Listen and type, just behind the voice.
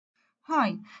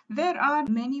Hi, there are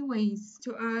many ways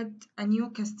to add a new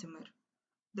customer.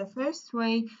 The first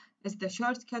way is the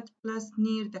shortcut plus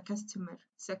near the customer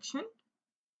section.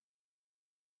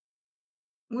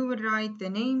 We will write the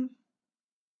name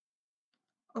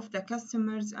of the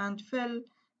customers and fill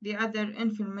the other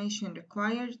information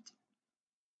required.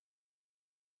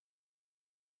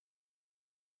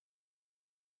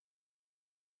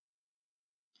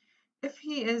 If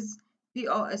he is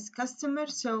POS customer,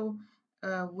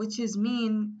 which is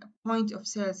mean point of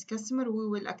sales customer, we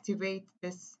will activate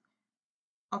this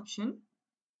option.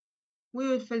 We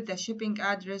will fill the shipping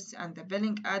address and the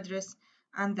billing address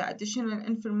and the additional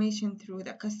information through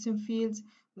the custom fields,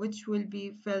 which will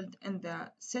be filled in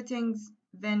the settings,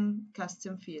 then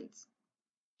custom fields.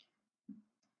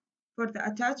 For the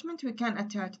attachment, we can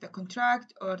attach the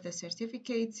contract or the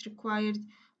certificates required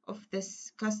of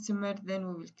this customer, then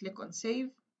we will click on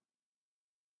save.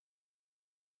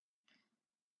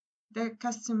 The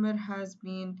customer has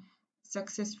been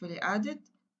successfully added.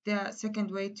 The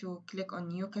second way to click on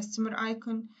new customer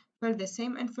icon, fill the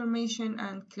same information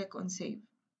and click on save.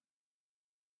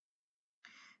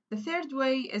 The third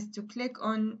way is to click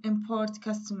on import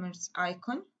customers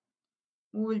icon.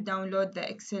 We will download the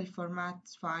Excel format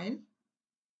file.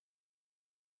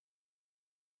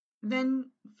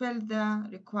 Then fill the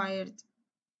required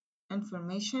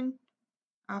information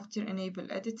after enable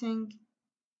editing.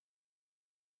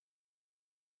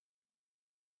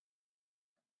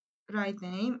 Write the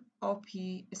name OP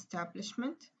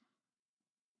establishment.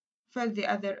 Fill the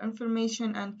other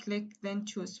information and click then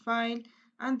choose file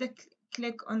and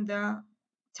click on the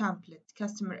template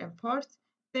customer import,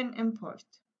 then import.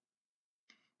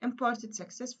 Imported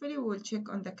successfully. We will check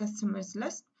on the customers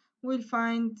list. We'll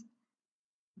find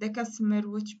the customer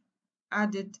which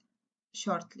added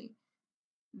shortly.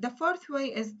 The fourth way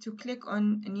is to click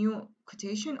on a new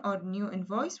quotation or new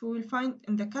invoice. We will find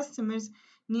in the customers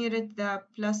near it the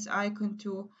plus icon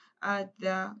to add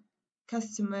the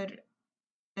customer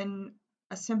in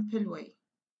a simple way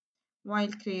while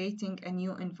creating a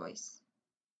new invoice.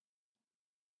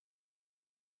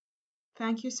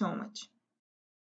 Thank you so much.